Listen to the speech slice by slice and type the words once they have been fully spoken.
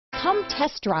Come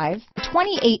test drive the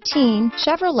 2018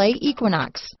 Chevrolet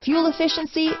Equinox. Fuel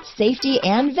efficiency, safety,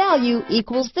 and value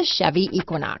equals the Chevy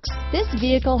Equinox. This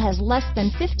vehicle has less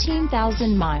than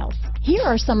 15,000 miles. Here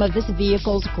are some of this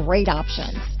vehicle's great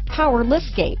options: power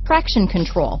liftgate, traction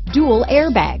control, dual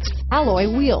airbags, alloy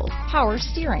wheels, power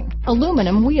steering,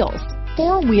 aluminum wheels,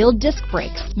 four-wheel disc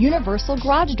brakes, universal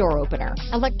garage door opener,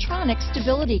 electronic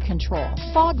stability control,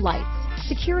 fog lights,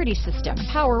 security system,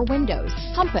 power windows,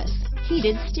 compass,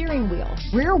 heated steering wheel,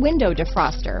 rear window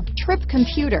defroster, trip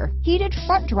computer, heated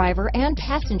front driver and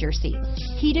passenger seats,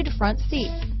 heated front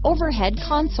seats, overhead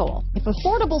console. If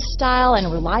affordable style and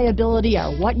reliability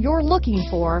are what you're looking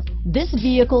for, this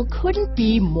vehicle couldn't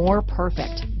be more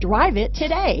perfect. Drive it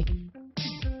today.